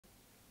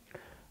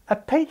A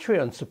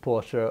Patreon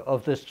supporter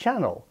of this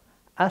channel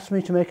asked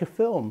me to make a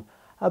film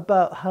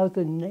about how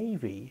the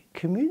Navy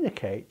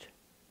communicate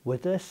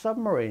with their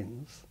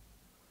submarines.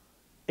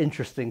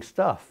 Interesting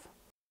stuff.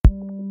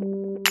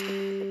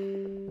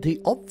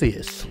 The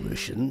obvious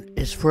solution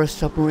is for a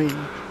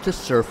submarine to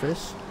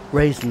surface,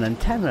 raise an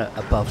antenna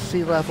above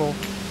sea level,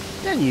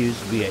 then use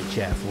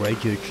VHF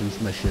radio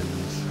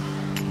transmissions.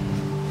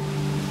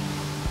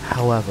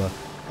 However,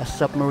 a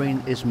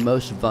submarine is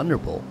most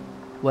vulnerable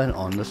when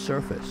on the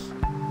surface.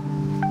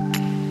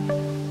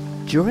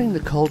 During the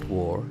Cold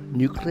War,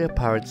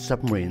 nuclear-powered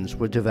submarines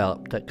were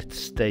developed that could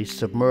stay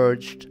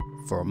submerged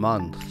for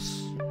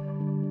months.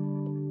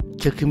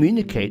 To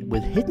communicate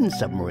with hidden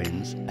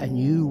submarines, a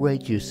new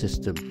radio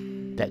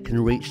system that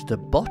can reach the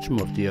bottom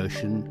of the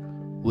ocean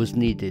was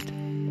needed.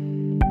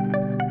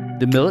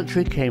 The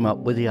military came up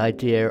with the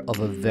idea of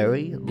a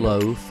very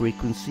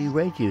low-frequency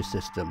radio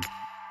system.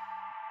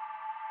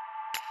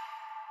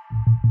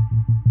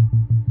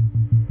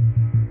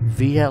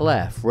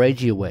 VLF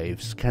radio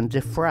waves can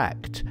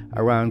diffract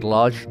around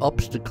large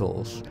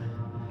obstacles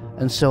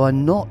and so are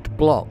not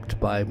blocked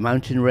by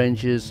mountain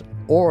ranges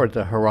or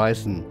the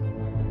horizon.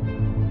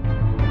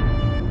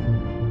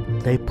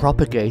 They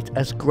propagate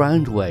as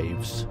ground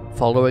waves,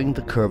 following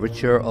the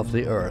curvature of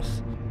the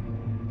Earth.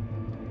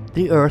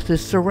 The Earth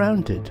is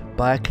surrounded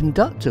by a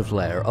conductive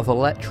layer of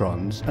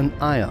electrons and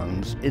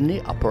ions in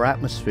the upper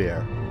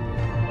atmosphere.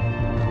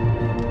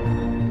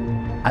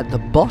 At the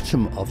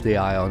bottom of the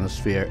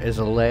ionosphere is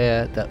a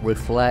layer that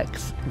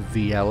reflects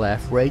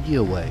VLF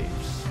radio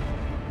waves.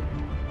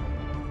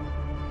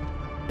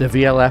 The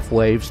VLF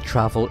waves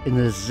travel in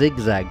a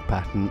zigzag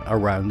pattern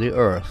around the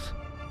Earth,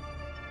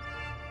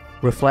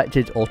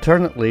 reflected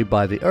alternately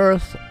by the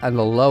Earth and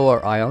the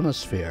lower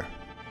ionosphere.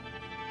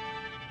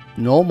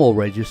 Normal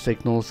radio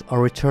signals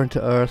are returned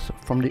to Earth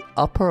from the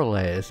upper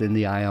layers in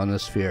the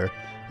ionosphere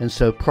and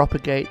so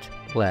propagate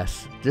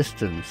less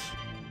distance.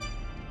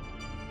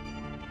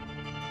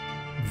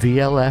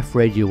 VLF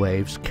radio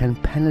waves can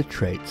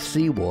penetrate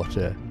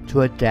seawater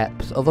to a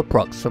depth of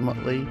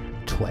approximately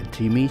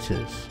 20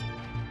 meters.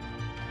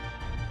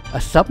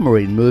 A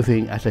submarine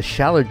moving at a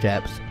shallow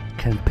depth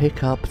can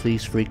pick up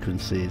these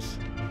frequencies.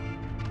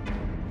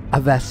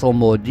 A vessel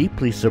more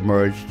deeply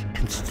submerged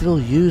can still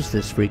use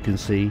this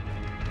frequency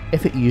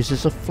if it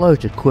uses a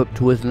float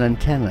equipped with an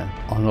antenna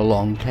on a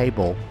long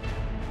cable.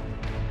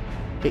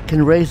 It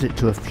can raise it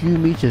to a few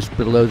meters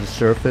below the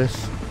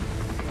surface,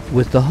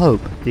 with the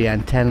hope the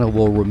antenna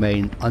will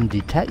remain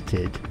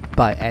undetected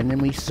by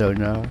enemy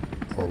sonar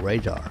or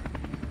radar.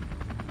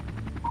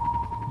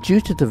 Due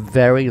to the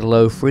very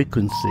low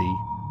frequency,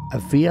 a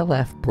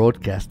VLF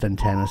broadcast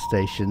antenna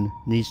station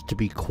needs to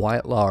be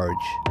quite large.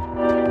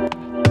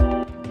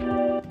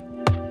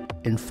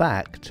 In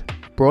fact,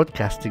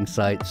 broadcasting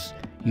sites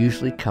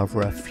usually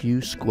cover a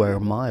few square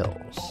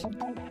miles.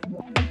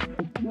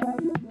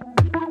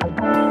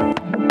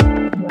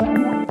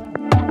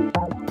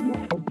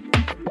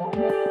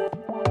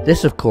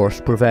 This of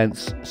course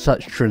prevents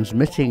such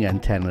transmitting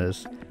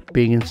antennas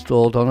being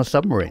installed on a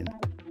submarine.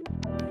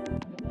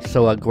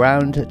 So a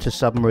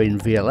ground-to-submarine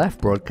VLF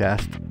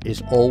broadcast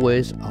is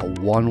always a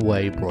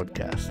one-way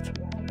broadcast.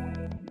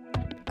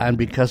 And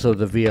because of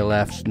the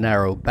VLF's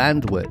narrow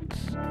bandwidth,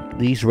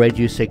 these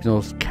radio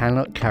signals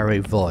cannot carry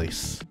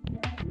voice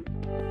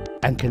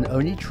and can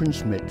only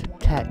transmit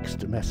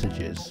text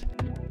messages.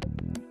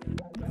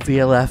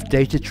 VLF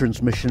data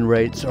transmission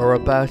rates are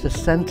about a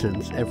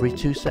sentence every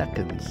 2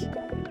 seconds,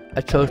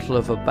 a total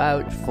of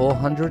about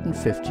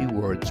 450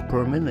 words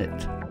per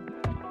minute.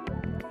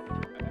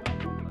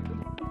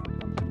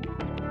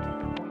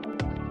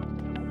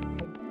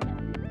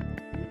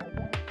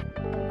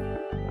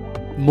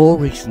 More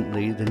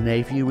recently, the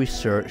Navy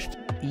researched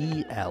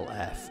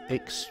E.L.F,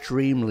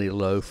 extremely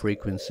low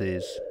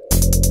frequencies.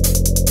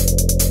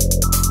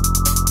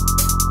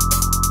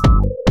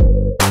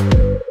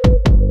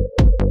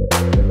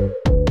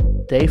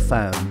 They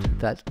found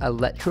that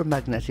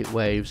electromagnetic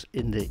waves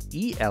in the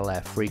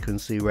E.L.F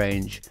frequency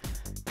range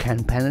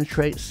can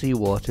penetrate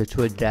seawater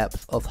to a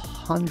depth of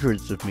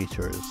hundreds of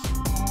meters,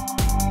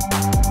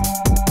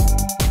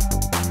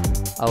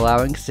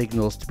 allowing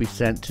signals to be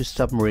sent to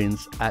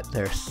submarines at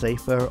their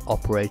safer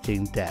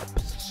operating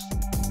depths.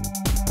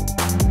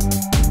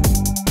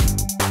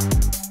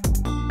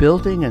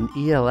 Building an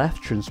E.L.F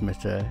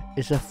transmitter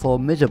is a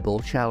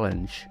formidable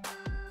challenge,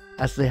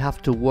 as they have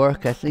to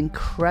work at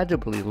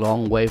incredibly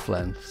long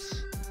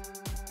wavelengths.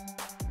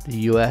 The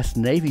US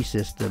Navy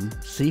system,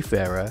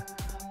 Seafarer,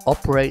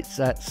 operates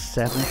at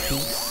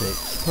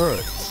 76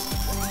 Hz.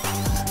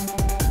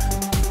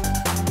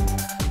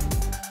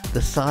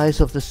 The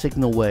size of the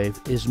signal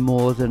wave is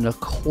more than a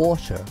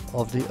quarter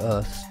of the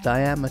Earth's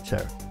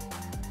diameter.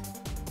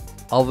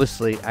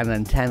 Obviously, an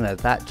antenna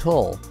that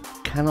tall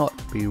cannot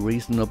be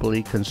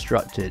reasonably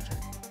constructed.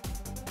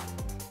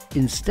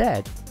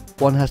 Instead,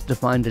 one has to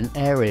find an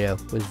area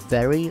with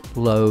very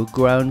low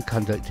ground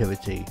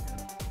conductivity,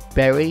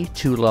 bury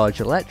 2 large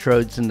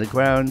electrodes in the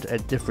ground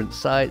at different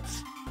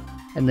sites,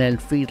 and then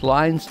feed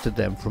lines to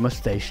them from a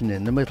station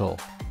in the middle.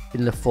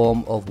 in the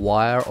form of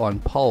wire on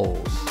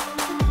poles.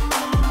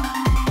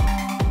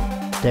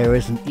 There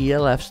is an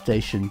E.L.F.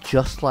 station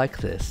just like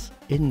this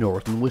in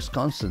northern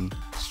Wisconsin,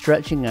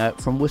 stretching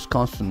out from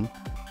Wisconsin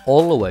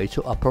all the way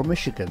to upper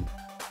Michigan.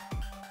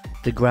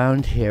 The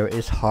ground here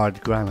is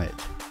hard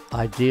granite,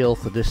 ideal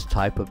for this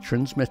type of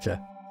transmitter.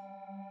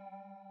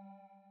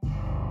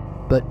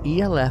 But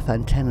E.L.F.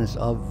 antennas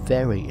are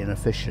very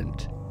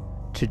inefficient.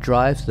 To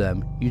drive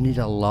them, you need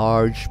a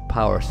large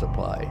power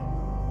supply.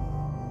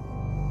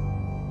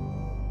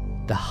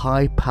 The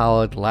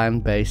high-powered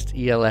land-based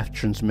E.L.F.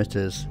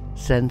 transmitters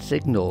send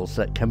signals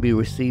that can be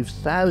received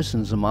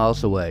thousands of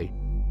miles away.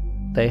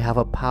 They have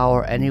a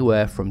power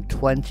anywhere from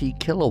 20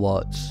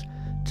 kilowatts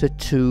to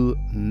 2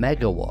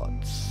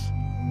 megawatts.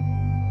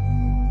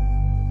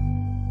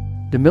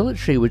 The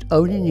military would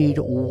only need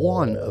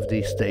one of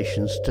these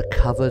stations to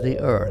cover the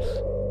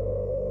Earth.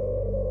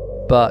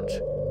 But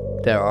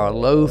there are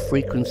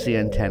low-frequency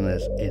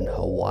antennas in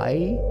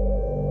Hawaii.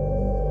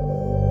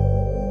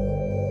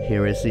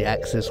 Here is the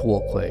access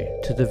walkway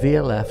to the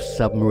V.L.F.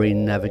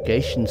 Submarine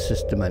Navigation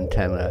System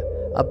antenna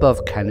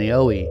above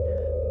Kaneohe.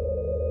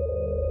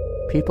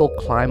 People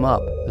climb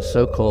up the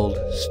so-called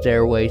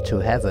Stairway to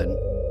Heaven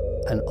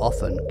and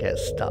often get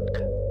stuck.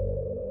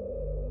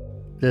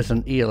 There's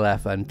an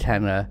E.L.F.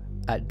 antenna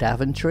at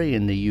Daventry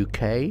in the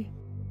UK,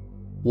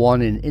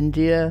 one in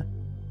India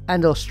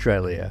and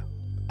Australia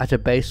at a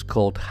base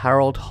called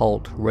Harold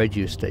Holt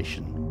Radio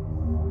Station.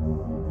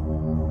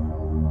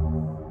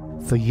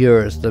 For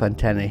years, the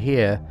antenna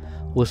here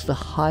was the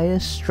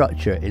highest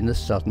structure in the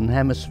southern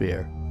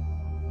hemisphere.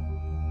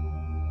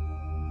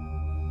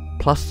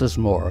 Plus there's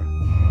more,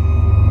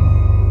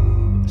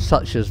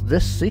 such as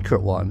this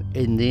secret one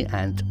in the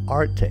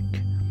Antarctic.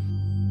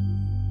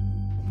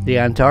 The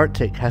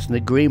Antarctic has an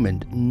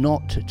agreement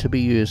not to be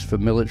used for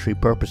military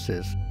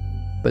purposes,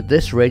 but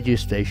this radio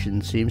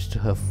station seems to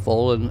have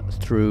fallen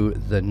through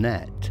the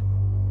net.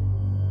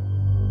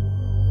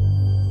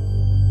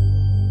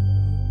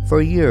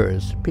 For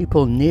years,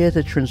 people near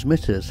the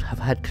transmitters have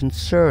had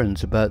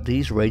concerns about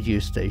these radio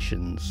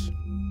stations.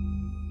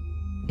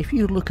 If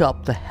you look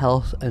up the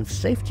health and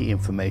safety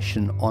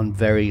information on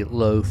very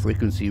low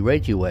frequency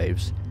radio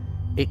waves,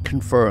 it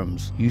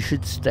confirms you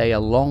should stay a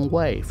long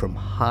way from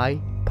high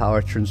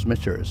power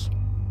transmitters.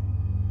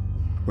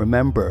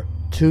 Remember,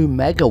 2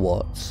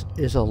 megawatts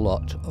is a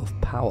lot of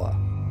power.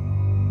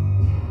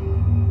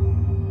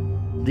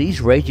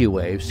 These radio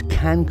waves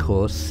can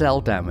cause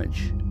cell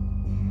damage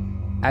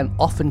and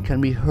often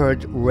can be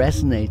heard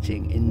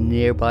resonating in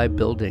nearby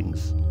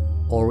buildings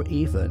or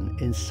even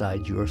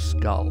inside your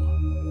skull.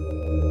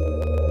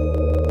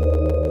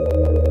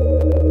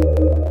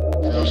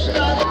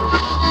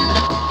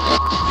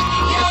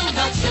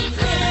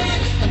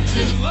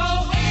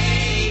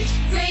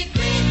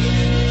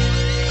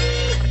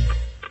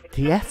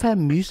 The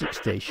FM music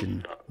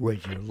station,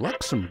 Radio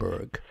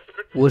Luxembourg,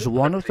 was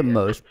one of the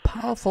most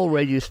powerful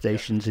radio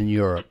stations in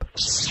Europe.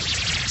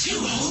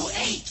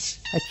 208.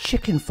 A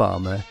chicken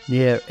farmer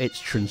near its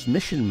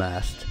transmission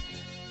mast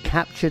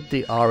captured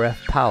the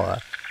RF power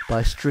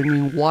by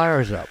stringing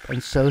wires up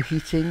and so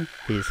heating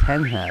his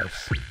hen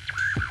house.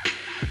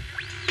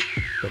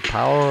 The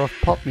power of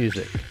pop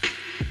music.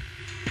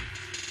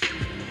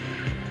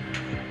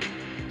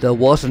 There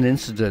was an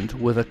incident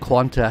with a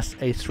Qantas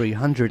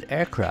A300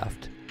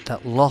 aircraft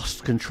that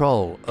lost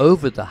control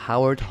over the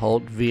Howard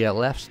Holt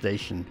V.L.F.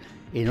 station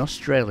in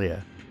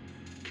Australia.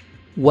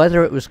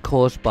 Whether it was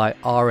caused by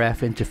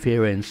RF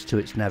interference to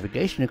its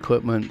navigation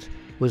equipment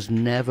was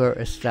never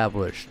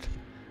established,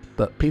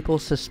 but people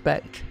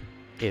suspect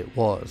it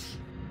was.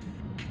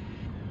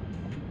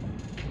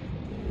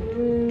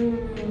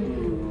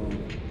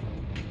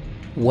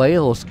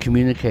 Whales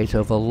communicate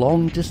over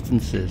long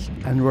distances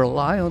and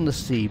rely on the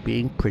sea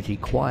being pretty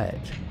quiet.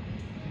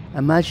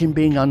 Imagine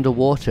being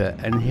underwater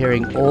and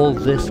hearing all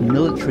this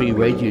military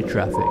radio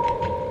traffic.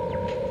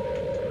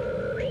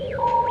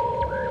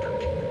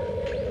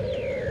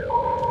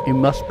 It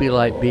must be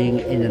like being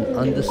in an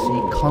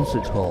undersea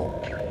concert hall.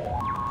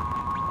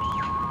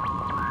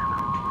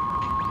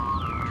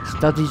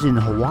 Studies in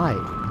Hawaii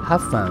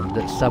have found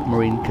that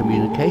submarine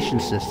communication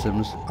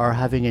systems are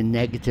having a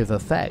negative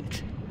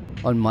effect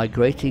on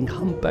migrating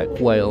humpback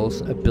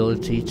whales'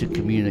 ability to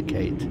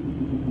communicate.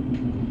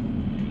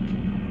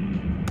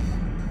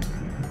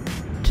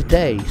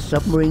 Today,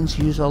 submarines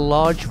use a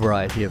large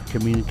variety of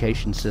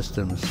communication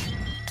systems.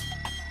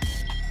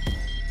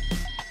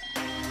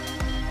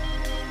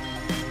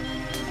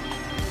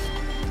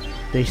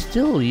 They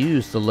still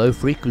use the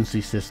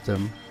low-frequency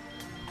system,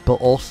 but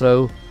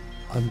also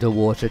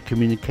underwater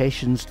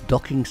communications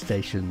docking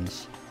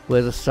stations,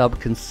 where the sub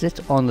can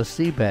sit on the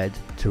seabed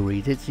to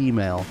read its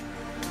email.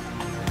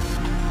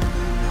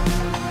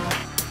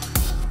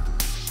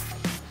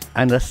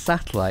 And a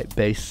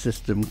satellite-based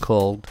system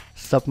called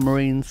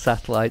Submarine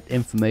Satellite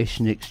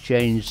Information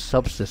Exchange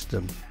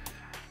Subsystem,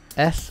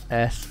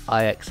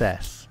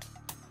 SSIXS.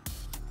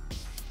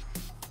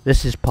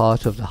 This is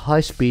part of the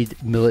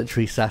high-speed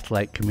military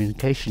satellite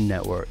communication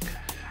network.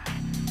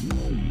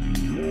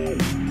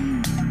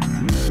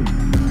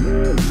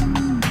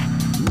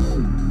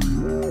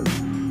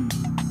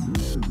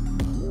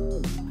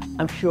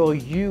 I'm sure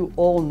you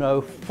all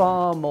know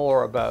far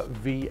more about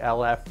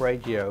VLF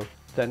radio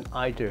than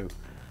I do.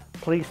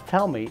 Please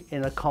tell me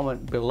in a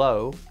comment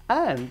below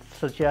and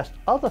suggest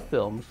other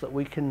films that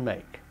we can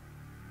make.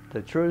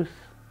 The truth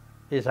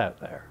is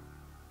out there.